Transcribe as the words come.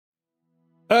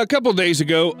A couple days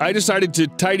ago, I decided to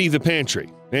tidy the pantry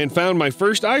and found my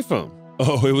first iPhone.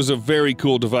 Oh, it was a very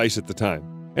cool device at the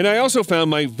time. And I also found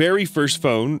my very first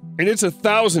phone, and it's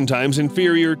 1,000 times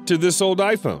inferior to this old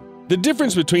iPhone. The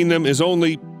difference between them is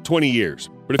only 20 years.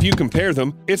 But if you compare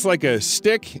them, it's like a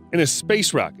stick and a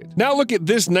space rocket. Now look at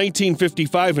this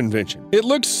 1955 invention. It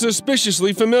looks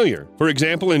suspiciously familiar. For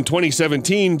example, in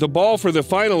 2017, the ball for the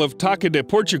final of Taça de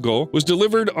Portugal was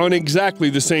delivered on exactly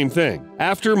the same thing,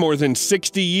 after more than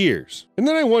 60 years. And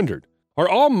then I wondered, are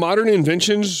all modern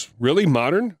inventions really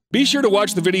modern? Be sure to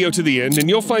watch the video to the end and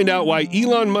you'll find out why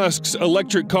Elon Musk's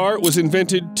electric car was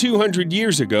invented 200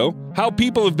 years ago, how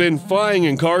people have been flying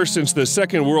in cars since the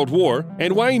Second World War,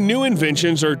 and why new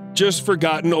inventions are just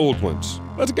forgotten old ones.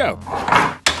 Let's go!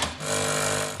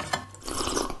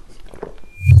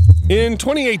 In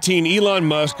 2018, Elon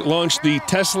Musk launched the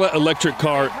Tesla electric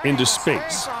car into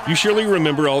space. You surely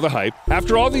remember all the hype.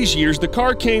 After all these years, the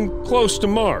car came close to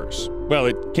Mars. Well,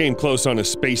 it came close on a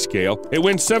space scale. It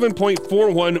went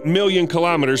 7.41 million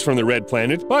kilometers from the red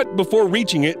planet, but before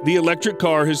reaching it, the electric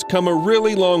car has come a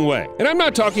really long way. And I'm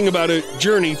not talking about a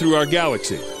journey through our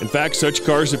galaxy. In fact, such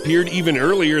cars appeared even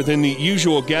earlier than the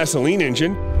usual gasoline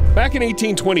engine. Back in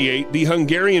 1828, the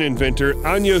Hungarian inventor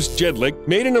Ányos Jedlik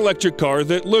made an electric car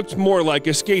that looked more like a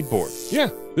skateboard. Yeah,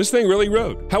 this thing really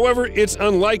rode. However, it's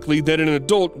unlikely that an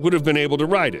adult would have been able to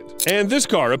ride it. And this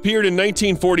car appeared in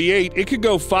 1948. It could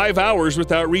go 5 hours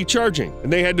without recharging,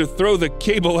 and they had to throw the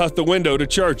cable out the window to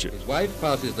charge it. His wife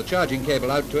passes the charging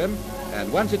cable out to him,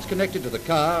 and once it's connected to the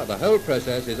car, the whole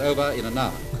process is over in an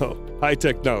hour. Oh, high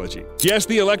technology. Yes,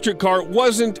 the electric car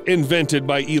wasn't invented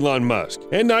by Elon Musk,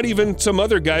 and not even some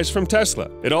other guys from Tesla.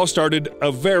 It all started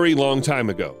a very long time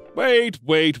ago. Wait.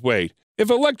 If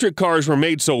electric cars were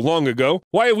made so long ago,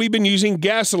 why have we been using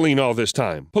gasoline all this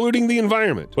time, polluting the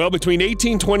environment? Well, between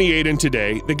 1828 and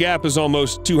today, the gap is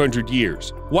almost 200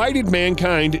 years. Why did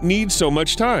mankind need so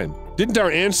much time? Didn't our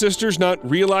ancestors not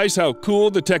realize how cool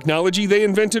the technology they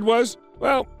invented was?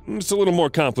 Well, it's a little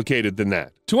more complicated than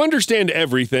that. To understand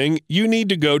everything, you need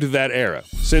to go to that era.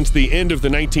 Since the end of the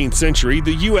 19th century,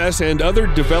 the US and other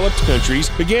developed countries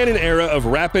began an era of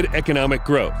rapid economic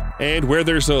growth. And where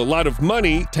there's a lot of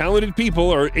money, talented people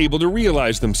are able to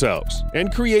realize themselves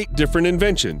and create different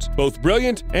inventions, both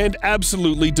brilliant and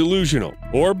absolutely delusional,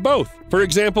 or both. For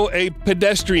example, a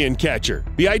pedestrian catcher.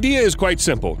 The idea is quite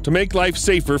simple: to make life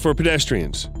safer for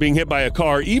pedestrians. Being hit by a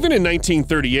car, even in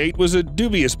 1938, was a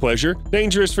dubious pleasure,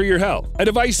 dangerous for your health. A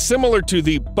device similar to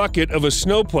the bucket of a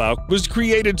snowplow was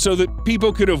created so that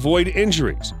people could avoid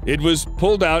injuries. It was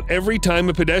pulled out every time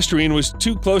a pedestrian was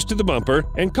too close to the bumper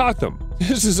and caught them.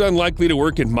 This is unlikely to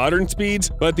work in modern speeds,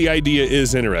 but the idea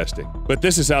is interesting. But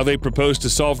this is how they proposed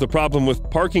to solve the problem with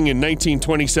parking in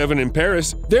 1927 in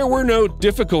Paris. There were no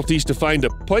difficulties to find a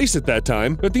place at that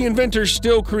time, but the inventors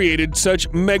still created such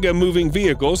mega moving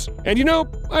vehicles, and you know,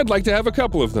 I'd like to have a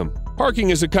couple of them.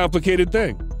 Parking is a complicated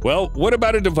thing. Well, what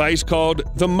about a device called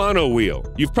the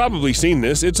Monowheel? You've probably seen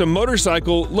this. It's a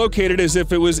motorcycle located as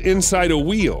if it was inside a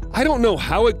wheel. I don't know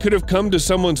how it could have come to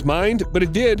someone's mind, but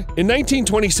it did. In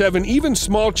 1927, even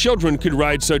small children could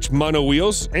ride such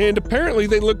monowheels, and apparently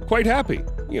they look quite happy.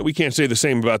 Yeah, we can't say the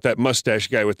same about that mustache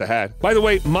guy with the hat. By the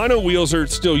way, monowheels are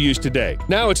still used today.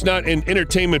 Now it's not an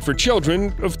entertainment for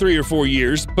children of 3 or 4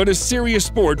 years, but a serious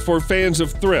sport for fans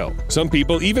of thrill. Some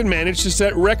people even manage to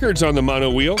set records on the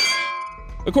monowheel.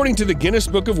 According to the Guinness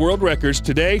Book of World Records,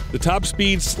 today, the top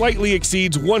speed slightly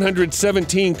exceeds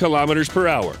 117 kilometers per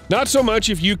hour. Not so much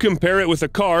if you compare it with a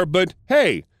car, but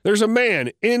hey, there's a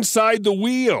man inside the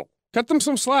wheel. Cut them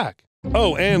some slack.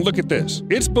 Oh, and look at this.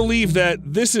 It's believed that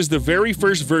this is the very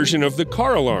first version of the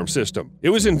car alarm system. It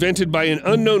was invented by an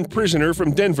unknown prisoner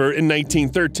from Denver in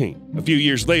 1913. A few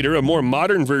years later, a more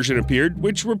modern version appeared,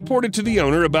 which reported to the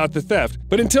owner about the theft.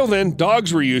 But until then,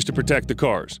 dogs were used to protect the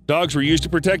cars. Dogs were used to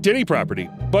protect any property.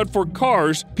 But for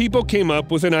cars, people came up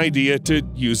with an idea to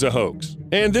use a hoax.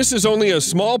 And this is only a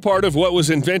small part of what was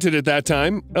invented at that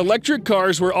time. Electric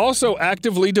cars were also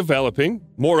actively developing.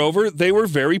 Moreover, they were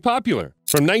very popular.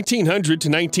 From 1900 to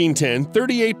 1910,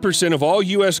 38% of all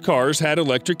U.S. cars had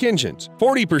electric engines,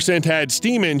 40% had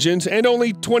steam engines, and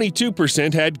only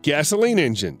 22% had gasoline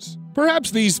engines.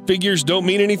 Perhaps these figures don't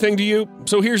mean anything to you,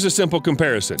 so here's a simple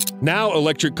comparison. Now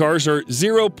electric cars are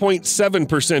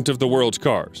 0.7% of the world's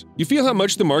cars. You feel how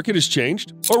much the market has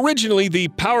changed? Originally, the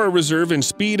power reserve and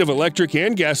speed of electric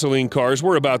and gasoline cars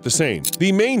were about the same.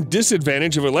 The main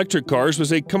disadvantage of electric cars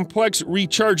was a complex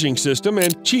recharging system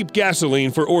and cheap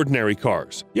gasoline for ordinary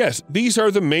cars. Yes, these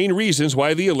are the main reasons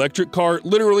why the electric car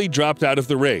literally dropped out of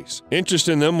the race. Interest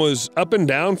in them was up and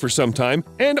down for some time,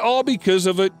 and all because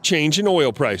of a change in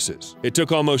oil prices. is. It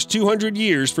took almost 200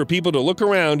 years for people to look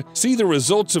around, see the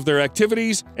results of their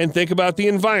activities, and think about the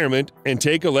environment and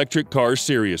take electric cars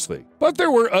seriously. But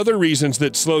there were other reasons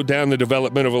that slowed down the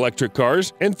development of electric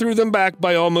cars and threw them back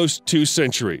by almost 2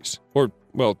 centuries. Or,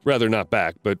 well, rather not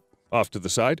back, but off to the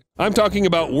side. I'm talking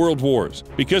about world wars.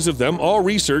 Because of them, all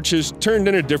research has turned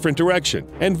in a different direction,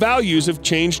 and values have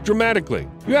changed dramatically.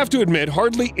 You have to admit,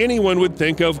 hardly anyone would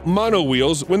think of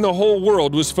monowheels when the whole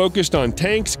world was focused on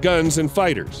tanks, guns, and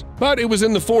fighters. But it was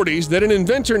in the 40s that an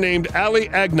inventor named Ali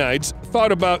Agnides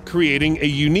thought about creating a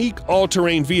unique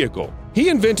all-terrain vehicle. He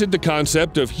invented the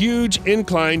concept of huge,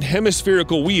 inclined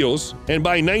hemispherical wheels, and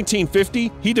by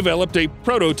 1950, he developed a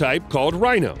prototype called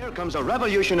Rhino. Here comes a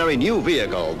revolutionary new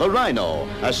vehicle, the Rhino,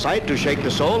 a sight to shake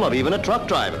the soul of even a truck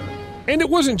driver. And it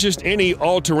wasn't just any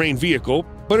all-terrain vehicle,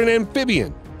 but an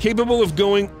amphibian, capable of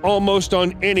going almost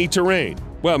on any terrain.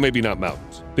 Well, maybe not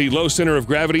mountains. The low center of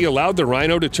gravity allowed the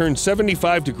Rhino to turn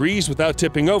 75 degrees without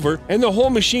tipping over, and the whole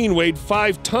machine weighed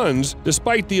 5 tons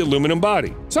despite the aluminum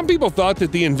body. Some people thought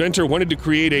that the inventor wanted to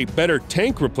create a better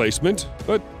tank replacement,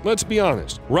 but let's be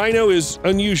honest, Rhino is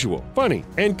unusual, funny,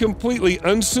 and completely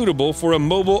unsuitable for a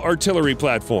mobile artillery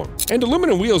platform. And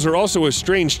aluminum wheels are also a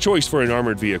strange choice for an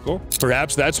armored vehicle.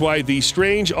 Perhaps that's why the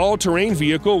strange all-terrain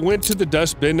vehicle went to the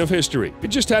dustbin of history. It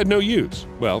just had no use.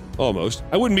 Well, almost.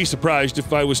 I wouldn't be surprised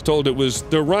if I was told it was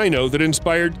the Rhino that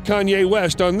inspired Kanye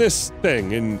West on this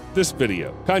thing in this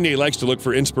video. Kanye likes to look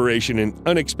for inspiration in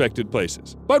unexpected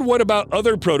places. But what about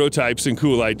other prototypes and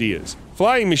cool ideas?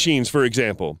 Flying machines, for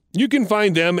example. You can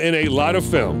find them in a lot of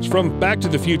films, from Back to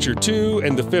the Future 2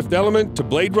 and The Fifth Element to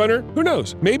Blade Runner. Who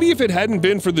knows? Maybe if it hadn't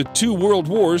been for the 2 world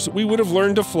wars, we would have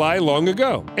learned to fly long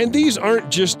ago. And these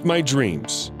aren't just my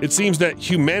dreams. It seems that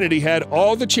humanity had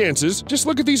all the chances. Just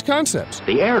look at these concepts.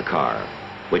 The air car,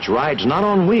 which rides not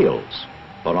on wheels,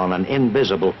 but on an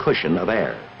invisible cushion of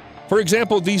air. For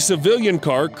example, the civilian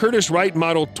car Curtiss-Wright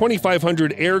Model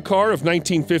 2500 air car of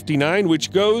 1959,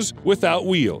 which goes without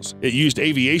wheels. It used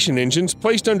aviation engines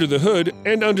placed under the hood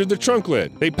and under the trunk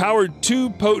lid. They powered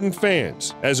 2 potent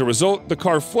fans. As a result, the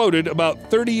car floated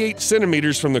about 38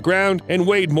 centimeters from the ground and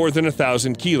weighed more than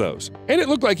 1,000 kilos. And it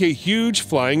looked like a huge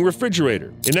flying refrigerator.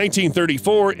 In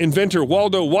 1934, inventor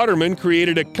Waldo Waterman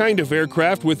created a kind of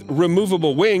aircraft with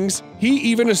removable wings. He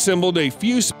even assembled a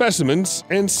few specimens,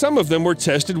 and some of them were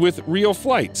tested with real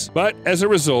flights. But as a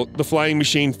result, the flying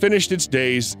machine finished its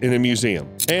days in a museum.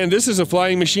 And this is a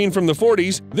flying machine from the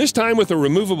 40s, this time with a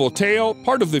removable tail,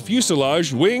 part of the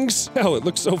fuselage, wings. Hell, it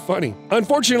looks so funny.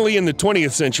 Unfortunately, in the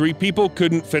 20th century, people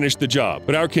couldn't finish the job,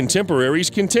 but our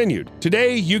contemporaries continued.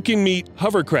 Today, you can meet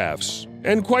hovercrafts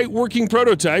and quite working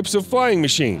prototypes of flying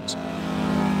machines.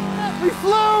 We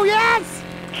flew, yes!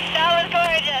 That was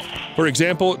gorgeous. For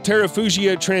example,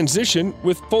 Terrafugia Transition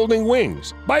with folding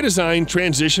wings. By design,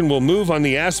 Transition will move on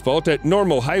the asphalt at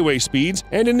normal highway speeds,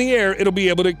 and in the air it'll be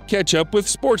able to catch up with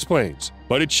sports planes.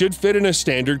 But it should fit in a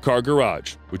standard car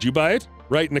garage. Would you buy it?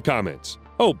 Write in the comments.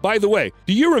 Oh, by the way,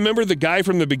 do you remember the guy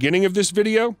from the beginning of this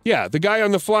video? Yeah, the guy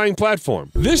on the flying platform.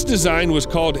 This design was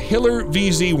called Hiller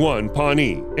VZ-1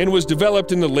 Pawnee and was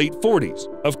developed in the late 40s.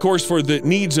 Of course, for the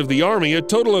needs of the Army, a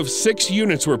total of 6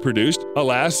 units were produced.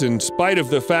 Alas, in spite of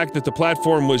the fact that the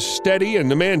platform was steady and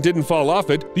the man didn't fall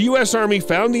off it, the U.S. Army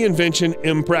found the invention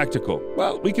impractical.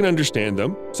 Well, we can understand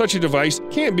them. Such a device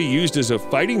can't be used as a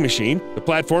fighting machine. The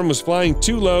platform was flying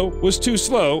too low, was too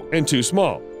slow, and too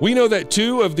small. We know that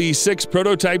 2 of the 6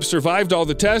 prototypes survived all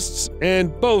the tests,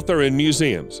 and both are in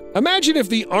museums. Imagine if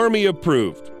the Army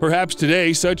approved. Perhaps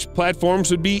today such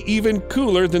platforms would be even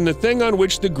cooler than the thing on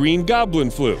which the Green Goblin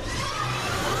flew.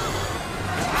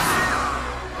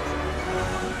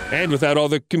 And without all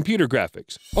the computer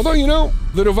graphics. Although, you know,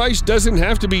 the device doesn't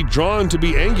have to be drawn to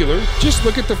be angular. Just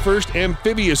look at the first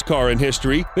amphibious car in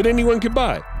history that anyone could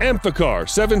buy. Amphicar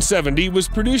 770 was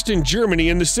produced in Germany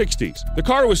in the 60s. The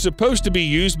car was supposed to be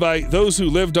used by those who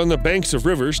lived on the banks of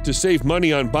rivers to save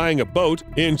money on buying a boat.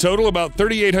 In total, about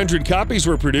 3,800 copies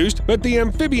were produced, but the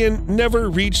amphibian never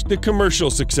reached the commercial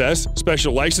success.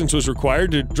 Special license was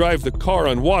required to drive the car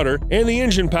on water, and the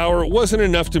engine power wasn't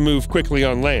enough to move quickly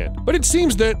on land. But it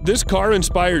seems that this car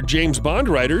inspired James Bond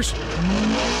writers.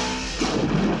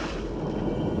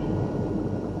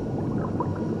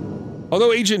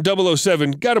 Although Agent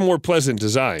 007 got a more pleasant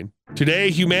design.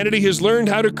 Today, humanity has learned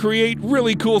how to create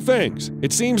really cool things.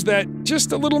 It seems that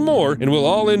just a little more, and we'll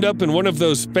all end up in one of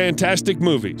those fantastic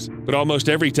movies. But almost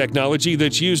every technology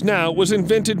that's used now was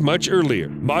invented much earlier.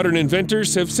 Modern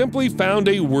inventors have simply found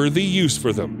a worthy use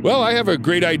for them. Well, I have a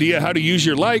great idea how to use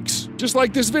your likes, just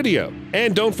like this video.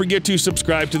 And don't forget to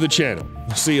subscribe to the channel.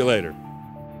 See you later.